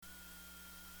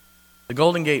The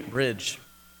Golden Gate Bridge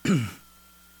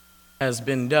has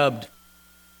been dubbed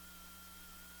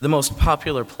the most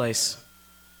popular place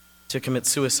to commit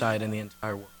suicide in the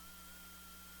entire world.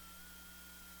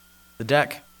 The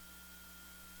deck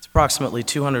is approximately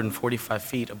 245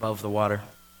 feet above the water,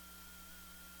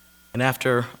 and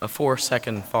after a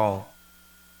 4-second fall,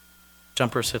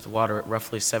 jumpers hit the water at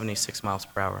roughly 76 miles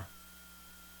per hour.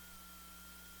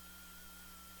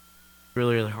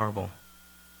 Really, really horrible.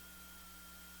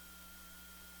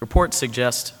 Reports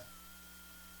suggest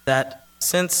that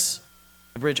since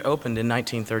the bridge opened in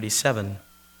 1937,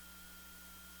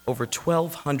 over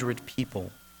 1,200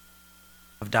 people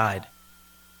have died.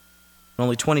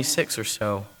 Only 26 or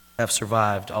so have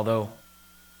survived, although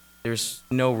there's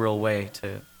no real way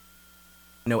to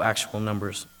know actual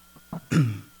numbers.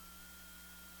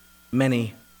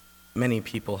 Many, many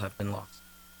people have been lost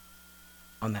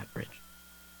on that bridge.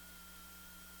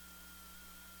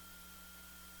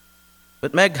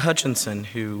 But Meg Hutchinson,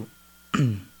 who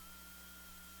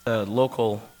a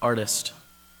local artist,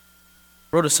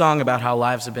 wrote a song about how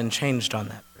lives have been changed on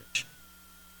that bridge.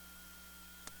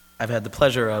 I've had the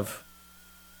pleasure of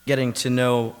getting to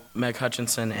know Meg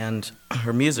Hutchinson and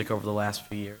her music over the last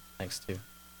few years, thanks to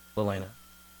Lelena.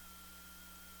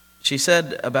 She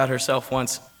said about herself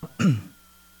once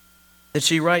that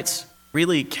she writes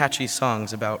really catchy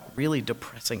songs about really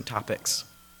depressing topics.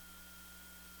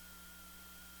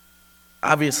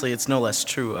 Obviously, it's no less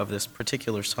true of this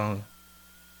particular song.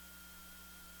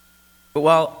 But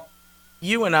while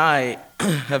you and I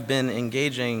have been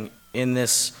engaging in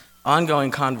this ongoing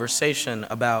conversation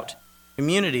about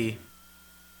community,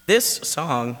 this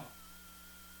song,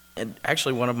 and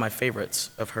actually one of my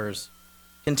favorites of hers,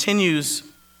 continues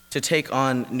to take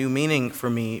on new meaning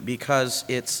for me because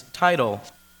its title,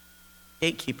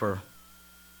 Gatekeeper,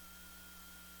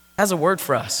 has a word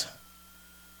for us.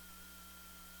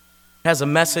 It has a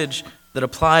message that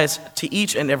applies to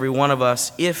each and every one of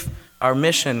us if our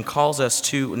mission calls us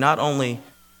to not only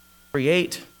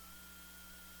create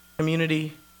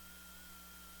community,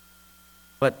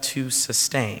 but to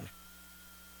sustain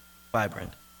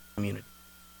vibrant community.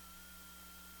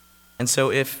 And so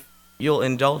if you'll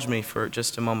indulge me for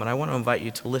just a moment, I want to invite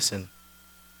you to listen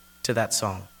to that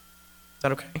song. Is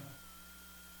that okay?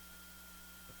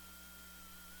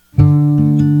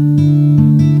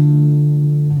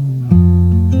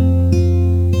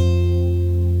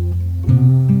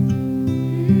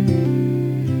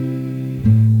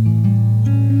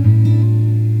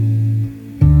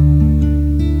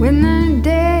 When the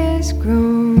day has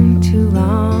grown too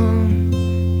long,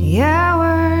 the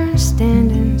hours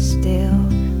standing still,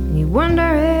 and you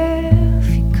wonder if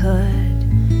you could,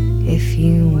 if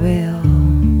you will,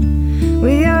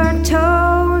 with your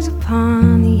toes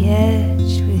upon the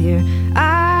edge, with your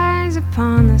eyes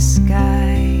upon the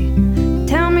sky.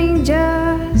 Tell me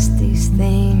just these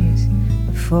things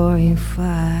before you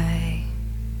fly.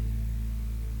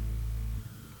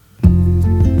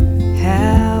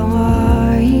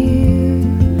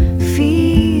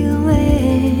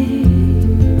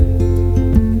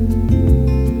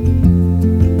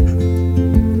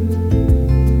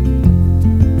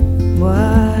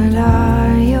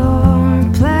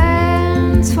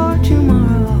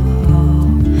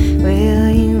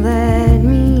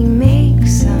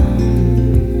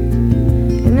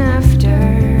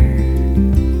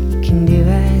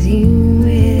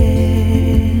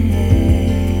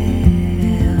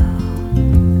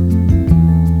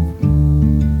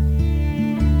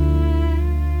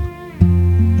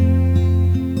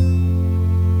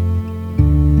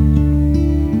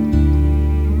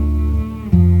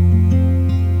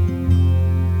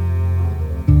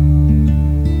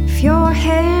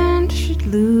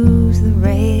 Lose the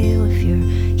rail, if your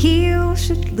heel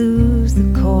should lose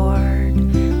the cord,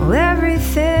 well,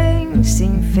 everything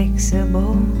seemed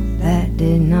fixable that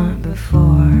did not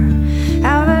before.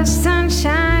 How the sun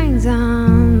shines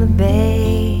on the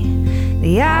bay,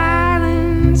 the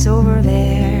islands over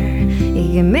there,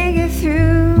 you can make it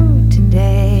through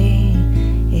today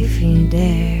if you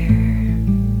dare.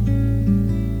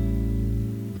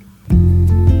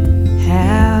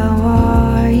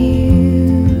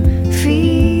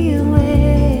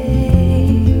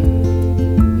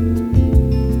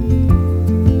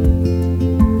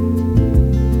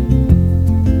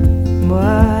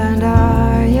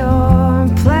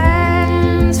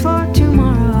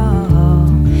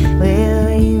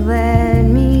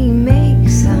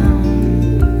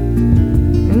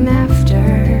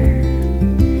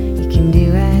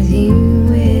 Do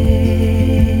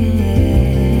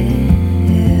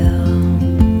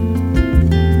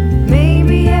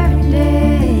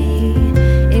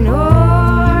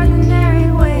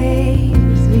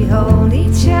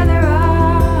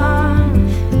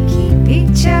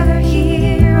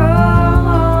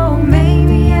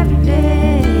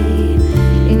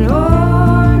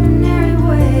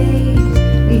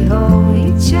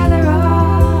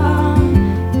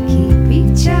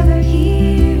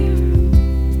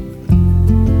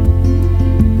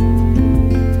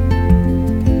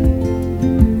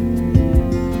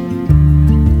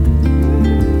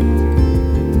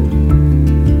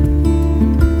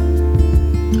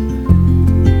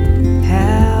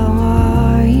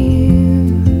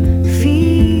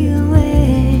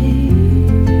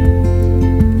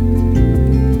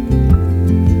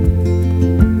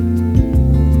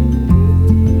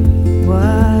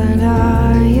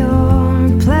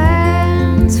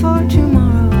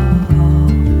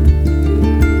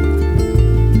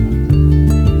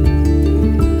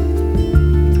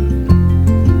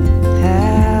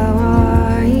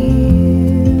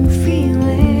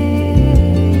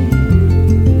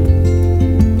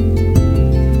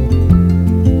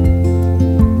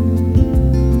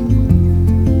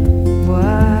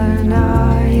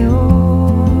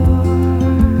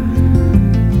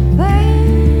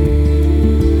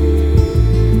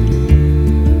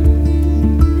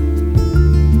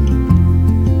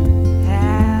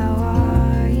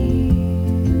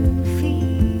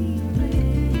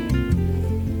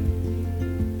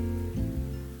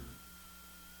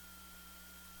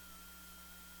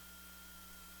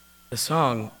The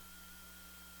song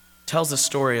tells the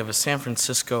story of a San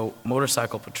Francisco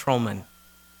motorcycle patrolman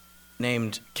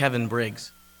named Kevin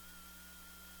Briggs.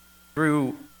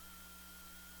 Through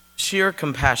sheer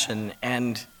compassion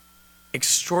and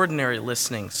extraordinary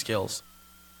listening skills,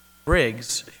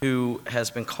 Briggs, who has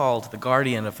been called the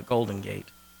guardian of the Golden Gate,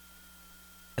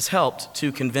 has helped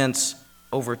to convince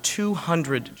over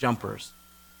 200 jumpers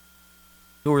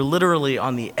who are literally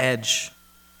on the edge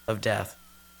of death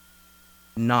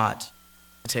not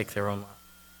to take their own lives.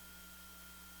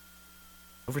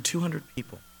 Over 200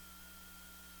 people.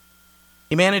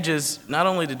 He manages not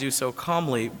only to do so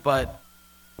calmly, but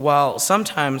while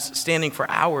sometimes standing for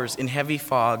hours in heavy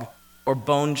fog or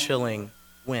bone-chilling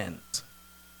winds.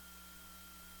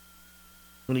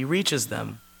 When he reaches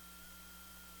them,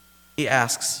 he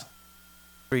asks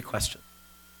 3 questions.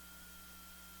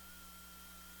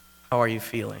 How are you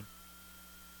feeling?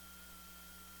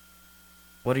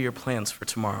 What are your plans for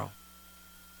tomorrow?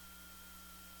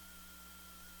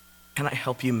 Can I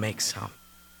help you make some?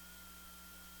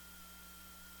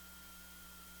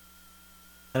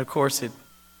 And of course,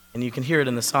 and you can hear it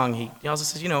in the song, he also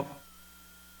says,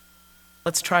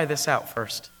 let's try this out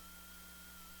first.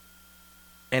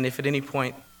 And if at any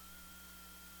point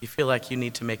you feel like you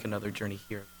need to make another journey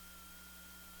here,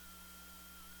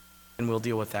 then we'll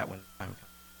deal with that when the time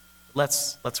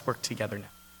comes. Let's work together now.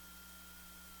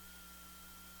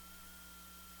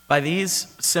 By these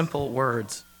simple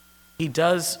words, he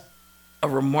does a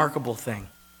remarkable thing.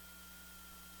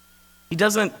 He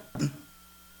doesn't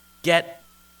get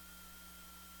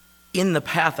in the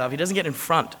path of, he doesn't get in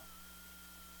front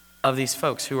of these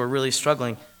folks who are really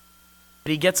struggling,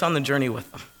 but he gets on the journey with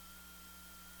them.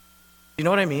 You know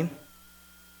what I mean?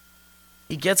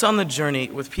 He gets on the journey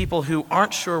with people who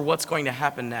aren't sure what's going to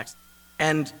happen next,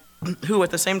 and who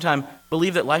at the same time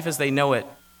believe that life as they know it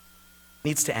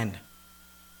needs to end.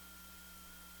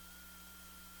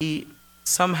 He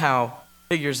somehow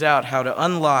figures out how to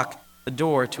unlock the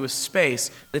door to a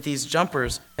space that these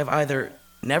jumpers have either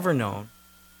never known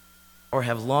or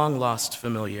have long lost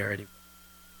familiarity with.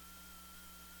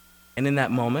 And in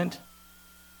that moment,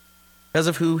 because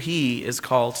of who he is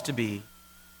called to be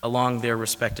along their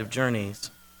respective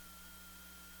journeys,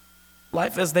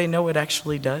 life as they know it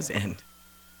actually does end.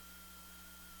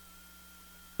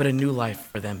 But a new life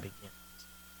for them begins.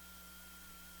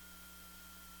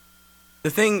 The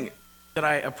thing that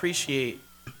I appreciate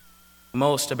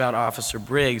most about Officer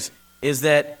Briggs is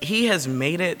that he has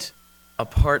made it a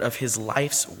part of his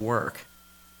life's work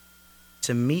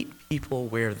to meet people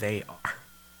where they are.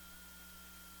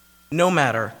 No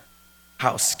matter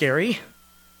how scary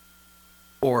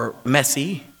or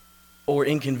messy or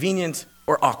inconvenient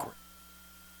or awkward.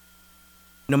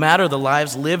 No matter the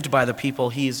lives lived by the people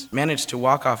he's managed to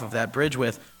walk off of that bridge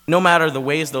with, no matter the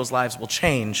ways those lives will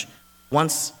change,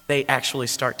 once they actually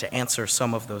start to answer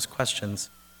some of those questions,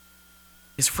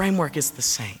 his framework is the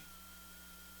same.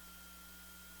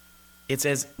 It's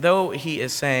as though he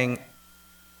is saying,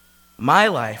 my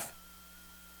life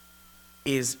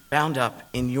is bound up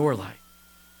in your life.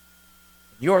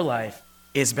 Your life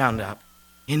is bound up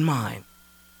in mine.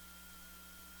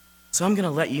 So I'm going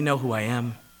to let you know who I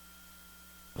am,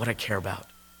 what I care about.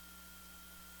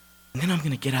 And then I'm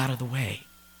going to get out of the way,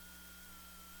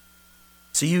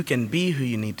 so you can be who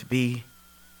you need to be,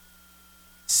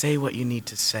 say what you need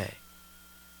to say,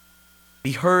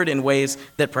 be heard in ways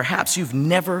that perhaps you've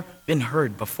never been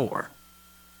heard before.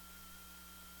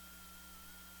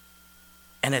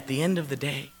 And at the end of the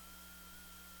day,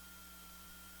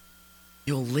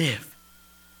 you'll live.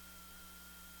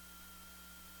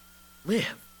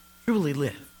 Live, truly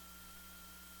live.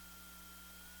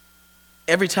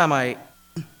 Every time I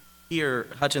hear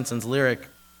Hutchinson's lyric,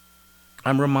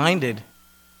 I'm reminded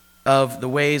of the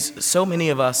ways so many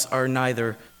of us are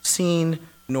neither seen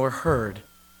nor heard,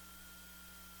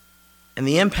 and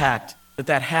the impact that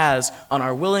that has on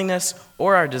our willingness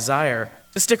or our desire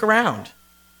to stick around.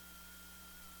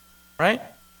 Right?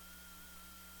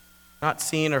 Not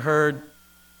seen or heard.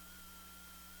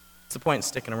 What's the point in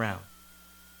sticking around?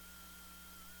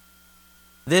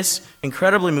 This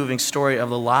incredibly moving story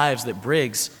of the lives that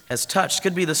Briggs has touched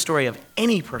could be the story of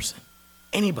any person,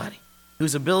 anybody,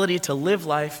 whose ability to live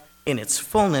life in its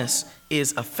fullness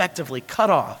is effectively cut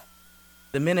off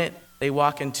the minute they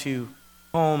walk into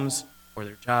homes or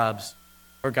their jobs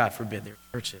or, God forbid, their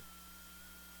churches.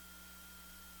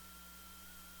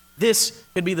 This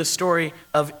could be the story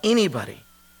of anybody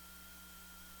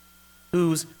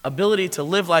whose ability to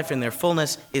live life in their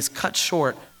fullness is cut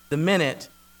short the minute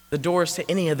the doors to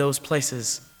any of those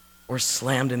places were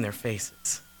slammed in their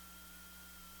faces.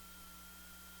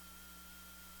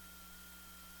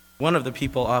 one of the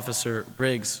people Officer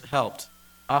Briggs helped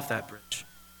off that bridge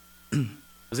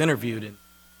was interviewed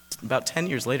about 10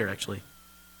 years later, actually.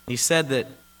 He said that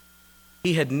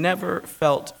he had never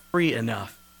felt free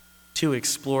enough to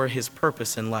explore his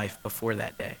purpose in life before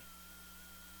that day.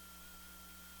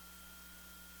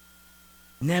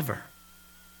 Never.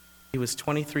 He was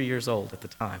 23 years old at the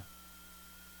time.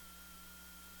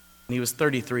 And he was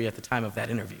 33 at the time of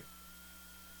that interview.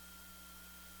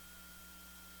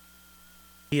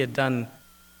 He had done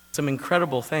some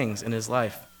incredible things in his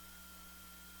life,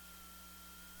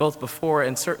 both before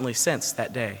and certainly since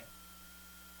that day.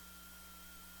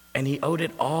 And he owed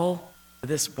it all to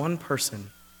this one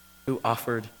person who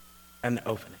offered an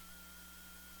opening,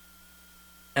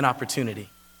 an opportunity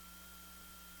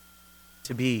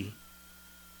to be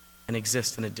and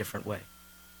exist in a different way.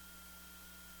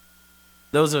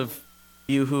 Those of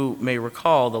you who may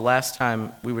recall the last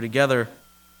time we were together,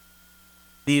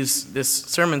 this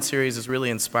sermon series is really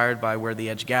inspired by Where the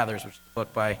Edge Gathers, which is a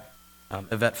book by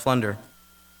Yvette Flunder.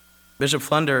 Bishop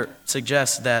Flunder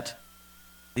suggests that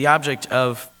the object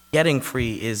of getting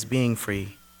free is being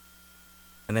free,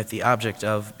 and that the object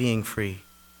of being free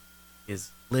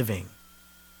is living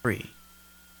free.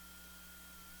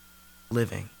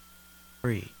 Living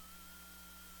free.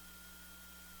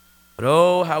 But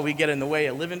oh, how we get in the way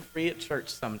of living free at church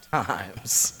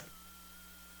sometimes.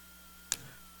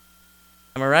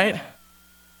 Am I right?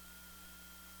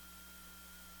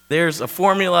 There's a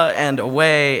formula and a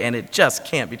way, and it just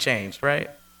can't be changed, right?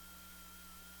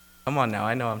 Come on now,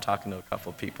 I know I'm talking to a couple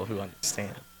of people who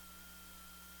understand.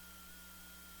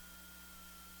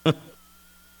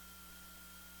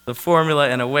 The formula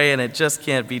and a way, and it just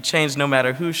can't be changed no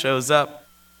matter who shows up,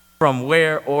 from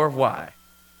where or why.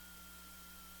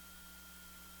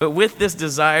 But with this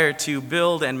desire to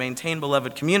build and maintain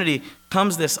beloved community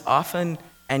comes this often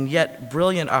and yet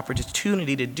brilliant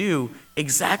opportunity to do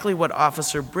exactly what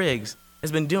Officer Briggs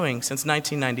has been doing since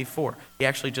 1994. He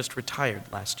actually just retired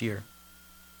last year.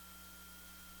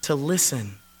 To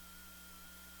listen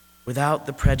without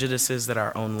the prejudices that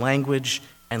our own language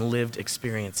and lived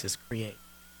experiences create.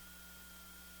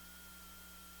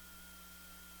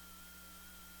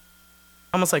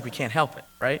 Almost like we can't help it,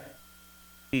 right?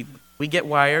 We get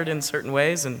wired in certain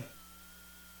ways, and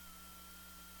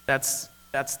that's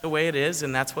the way it is,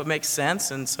 and that's what makes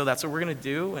sense, and so that's what we're going to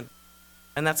do,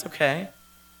 and that's okay.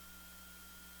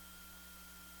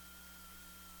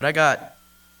 But I got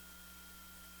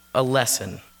a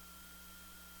lesson,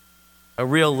 a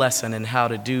real lesson in how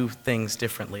to do things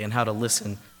differently and how to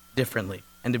listen differently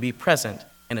and to be present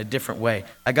in a different way.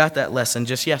 I got that lesson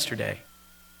just yesterday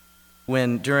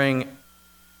when, during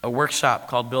a workshop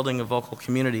called Building a Vocal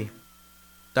Community,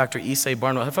 Dr. Issei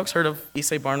Barnwell. Have folks heard of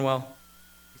Issei Barnwell?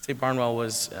 Issei Barnwell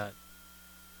was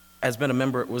a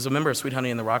member of Sweet Honey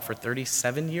in the Rock for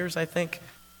 37 years, I think.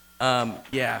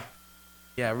 Yeah,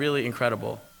 really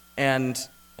incredible. And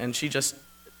she just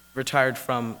retired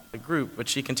from the group, but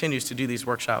she continues to do these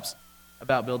workshops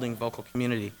about building vocal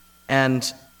community. And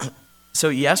so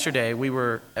yesterday we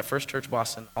were at First Church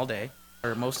Boston all day,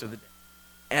 or most of the day,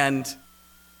 and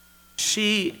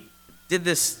she did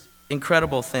this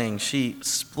incredible thing. She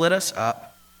split us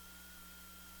up,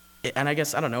 and I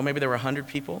guess, I don't know, maybe there were 100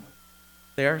 people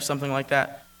there, something like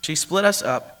that. She split us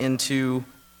up into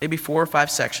maybe 4 or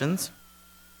 5 sections,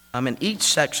 and each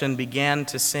section began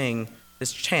to sing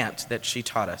this chant that she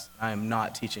taught us. I am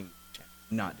not teaching this chant.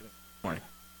 I'm not doing it this morning.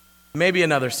 Maybe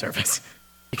another service.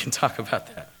 We can talk about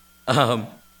that.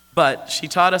 But she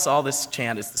taught us all this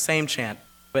chant. It's the same chant,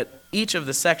 but each of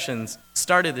the sections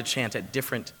started the chant at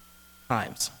different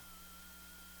times.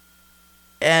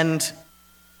 And,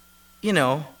 you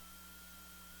know,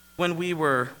 when we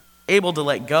were able to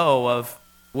let go of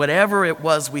whatever it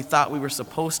was we thought we were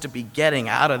supposed to be getting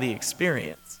out of the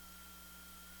experience,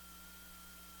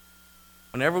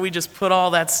 whenever we just put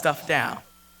all that stuff down,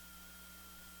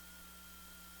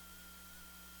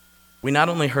 we not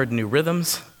only heard new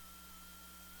rhythms,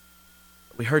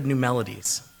 but we heard new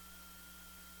melodies.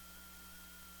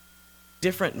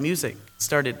 Different music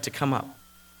started to come up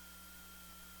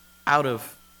out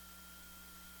of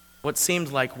what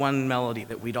seemed like one melody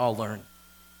that we'd all learned.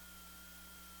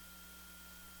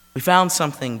 We found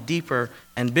something deeper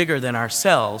and bigger than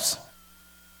ourselves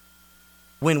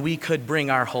when we could bring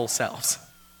our whole selves.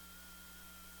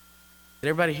 Did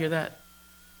everybody hear that?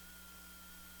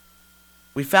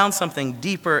 We found something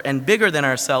deeper and bigger than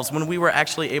ourselves when we were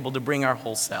actually able to bring our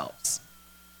whole selves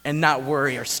and not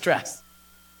worry or stress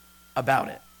about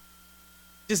it.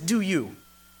 Just do you,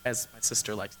 as my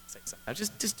sister likes to say sometimes.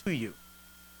 Just do you.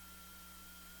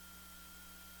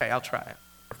 Okay, I'll try. I'll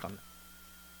work on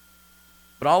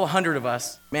that. But all 100 of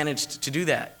us managed to do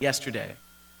that yesterday.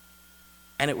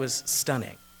 And it was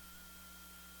stunning.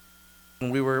 When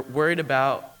we were worried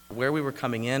about where we were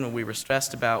coming in, when we were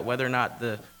stressed about whether or not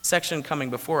the section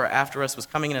coming before or after us was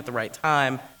coming in at the right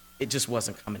time, it just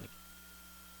wasn't coming.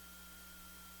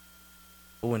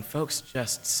 But when folks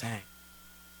just sang,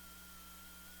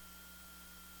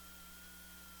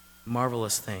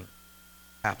 marvelous thing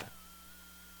happened.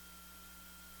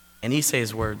 In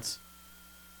Issei's words,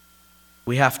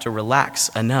 we have to relax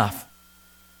enough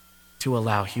to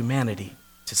allow humanity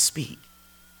to speak.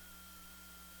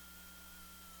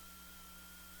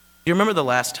 Do you remember the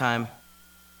last time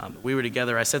we were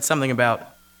together? I said something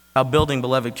about how building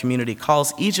beloved community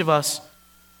calls each of us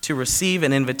to receive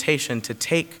an invitation to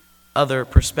take other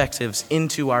perspectives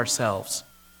into ourselves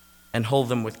and hold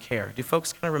them with care. Do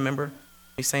folks kind of remember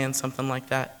me saying something like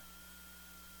that?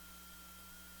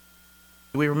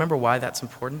 Do we remember why that's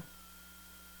important?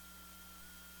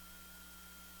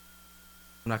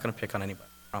 I'm not going to pick on anybody,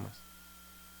 I promise.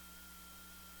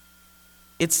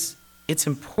 It's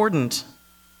important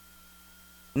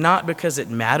not because it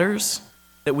matters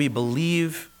that we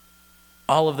believe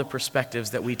all of the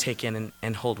perspectives that we take in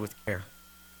and hold with care.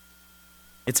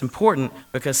 It's important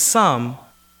because some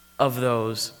of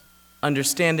those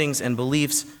understandings and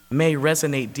beliefs may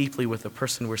resonate deeply with the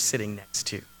person we're sitting next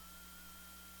to.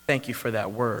 Thank you for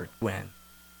that word, Gwen.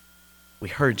 We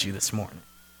heard you this morning.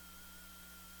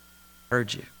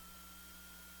 Heard you.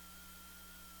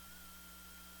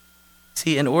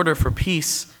 See, in order for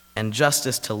peace and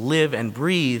justice to live and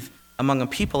breathe among a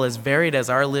people as varied as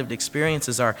our lived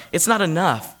experiences are, it's not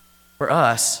enough for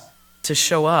us to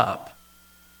show up.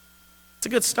 It's a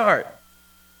good start.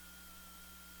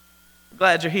 I'm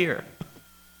glad you're here.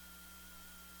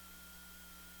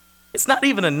 It's not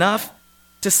even enough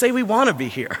to say we want to be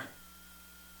here,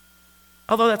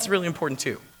 although that's really important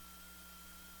too.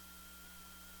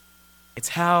 It's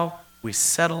how we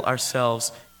settle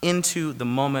ourselves into the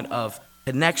moment of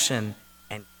connection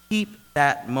and keep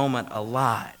that moment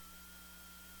alive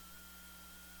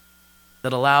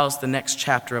that allows the next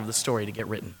chapter of the story to get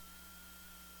written.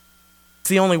 It's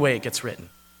the only way it gets written.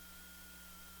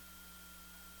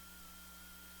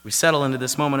 We settle into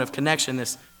this moment of connection,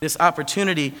 this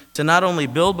opportunity to not only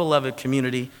build beloved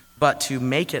community, but to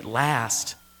make it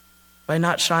last by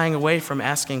not shying away from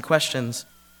asking questions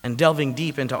and delving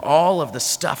deep into all of the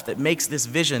stuff that makes this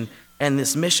vision and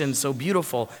this mission so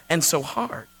beautiful and so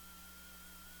hard.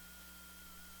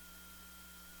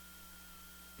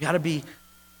 You got to be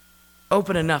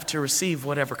open enough to receive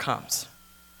whatever comes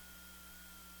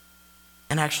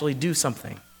and actually do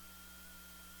something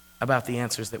about the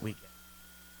answers that we get.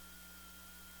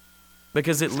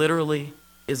 Because it literally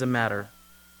is a matter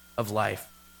of life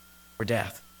or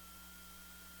death.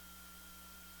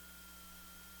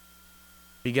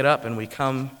 We get up and we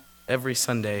come every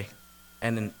Sunday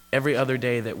and in every other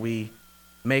day that we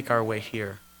make our way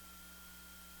here.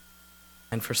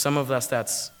 And for some of us,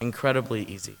 that's incredibly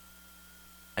easy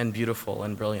and beautiful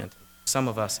and brilliant. Some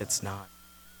of us, it's not.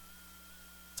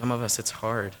 Some of us, it's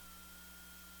hard.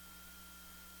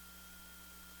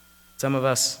 Some of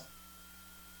us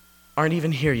aren't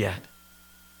even here yet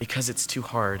because it's too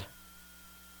hard,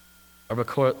 or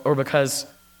because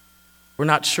we're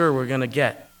not sure we're going to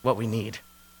get what we need,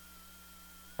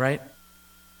 right?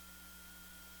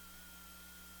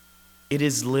 It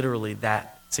is literally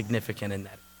that significant and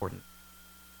that important.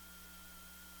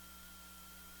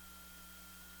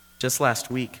 Just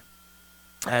last week,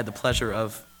 I had the pleasure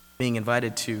of being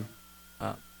invited to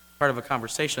part of a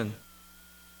conversation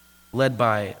led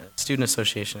by a student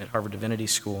association at Harvard Divinity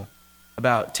School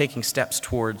about taking steps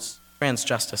towards trans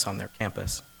justice on their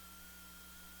campus.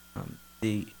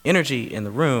 The energy in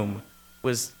the room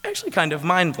was actually kind of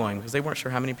mind-blowing because they weren't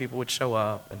sure how many people would show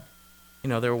up.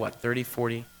 And, there were, 30,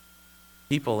 40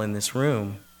 people in this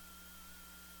room.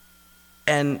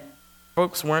 And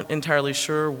folks weren't entirely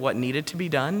sure what needed to be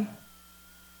done,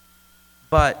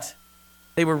 but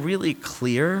they were really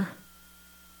clear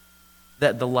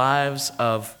that the lives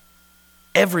of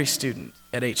every student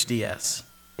at HDS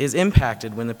is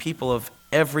impacted when the people of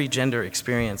every gender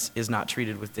experience is not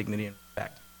treated with dignity and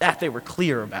respect. That they were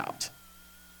clear about.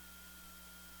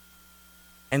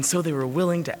 And so they were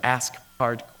willing to ask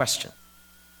hard questions.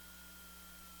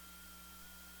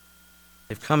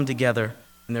 They've come together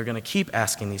and they're going to keep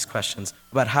asking these questions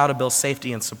about how to build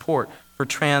safety and support for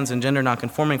trans and gender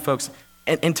nonconforming folks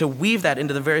and to weave that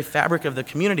into the very fabric of the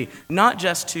community, not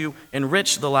just to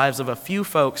enrich the lives of a few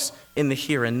folks in the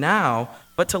here and now,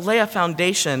 but to lay a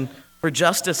foundation for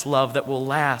justice love that will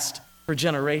last for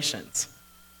generations.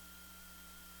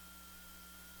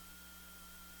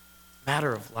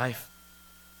 Matter of life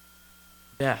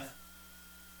death.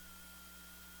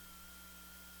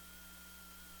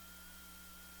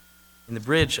 In the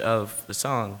bridge of the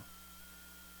song,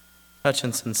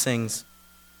 Hutchinson sings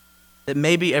that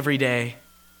maybe every day,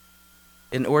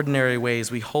 in ordinary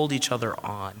ways, we hold each other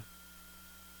on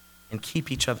and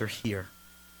keep each other here.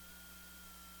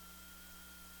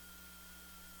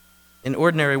 In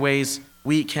ordinary ways,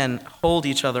 we can hold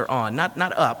each other on,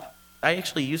 not up. I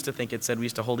actually used to think it said we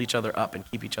used to hold each other up and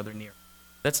keep each other near.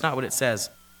 That's not what it says.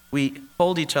 We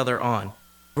hold each other on,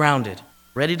 grounded,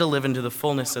 ready to live into the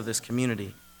fullness of this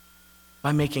community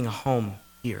by making a home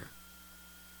here.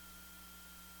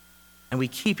 And we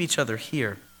keep each other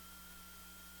here,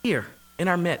 in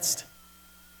our midst,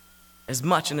 as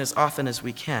much and as often as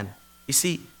we can. You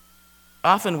see,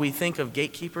 often we think of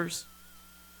gatekeepers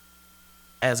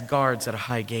as guards at a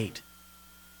high gate,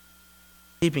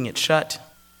 keeping it shut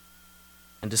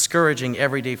and discouraging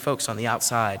everyday folks on the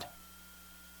outside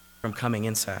from coming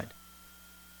inside.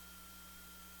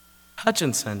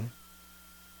 Hutchinson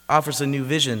offers a new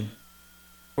vision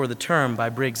for the term by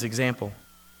Briggs' example.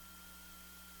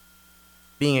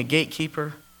 Being a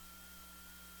gatekeeper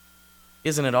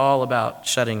isn't at all about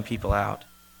shutting people out.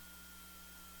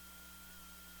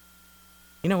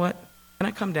 You know what? Can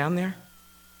I come down there?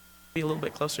 Be a little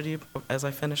bit closer to you as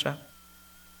I finish up?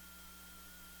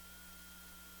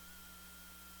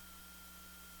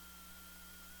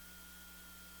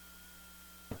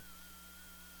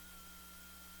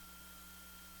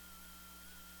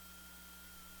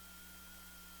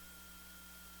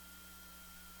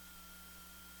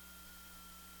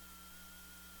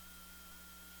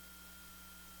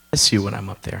 I miss you when I'm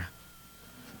up there.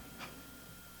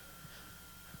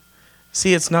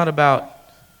 See, it's not about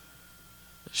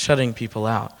shutting people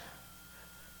out.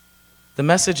 The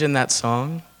message in that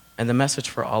song, and the message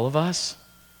for all of us,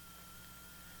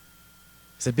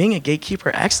 is that being a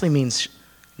gatekeeper actually means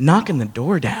knocking the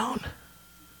door down.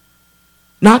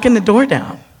 Knocking the door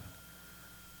down.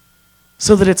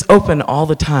 So that it's open all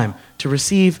the time to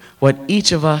receive what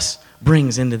each of us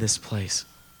brings into this place.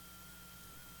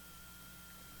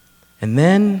 And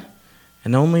then,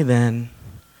 and only then,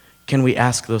 can we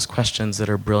ask those questions that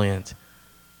are brilliant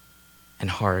and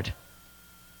hard.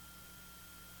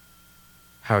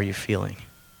 How are you feeling?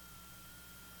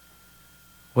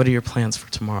 What are your plans for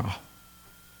tomorrow?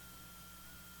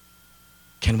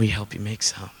 Can we help you make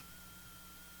some?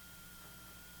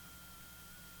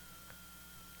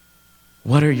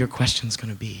 What are your questions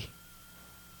going to be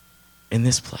in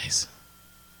this place?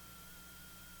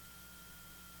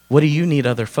 What do you need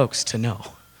other folks to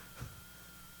know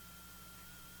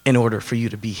in order for you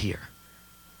to be here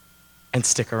and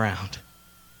stick around?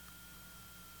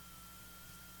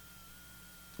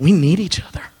 We need each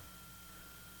other.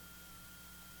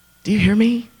 Do you hear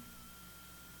me?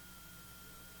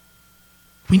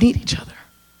 We need each other.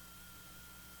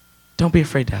 Don't be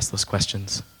afraid to ask those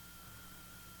questions.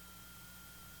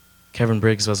 Kevin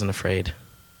Briggs wasn't afraid.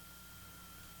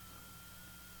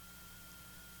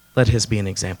 Let his be an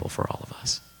example for all of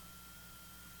us.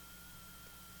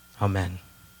 Amen.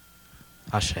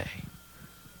 Ashe.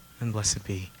 And blessed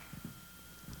be.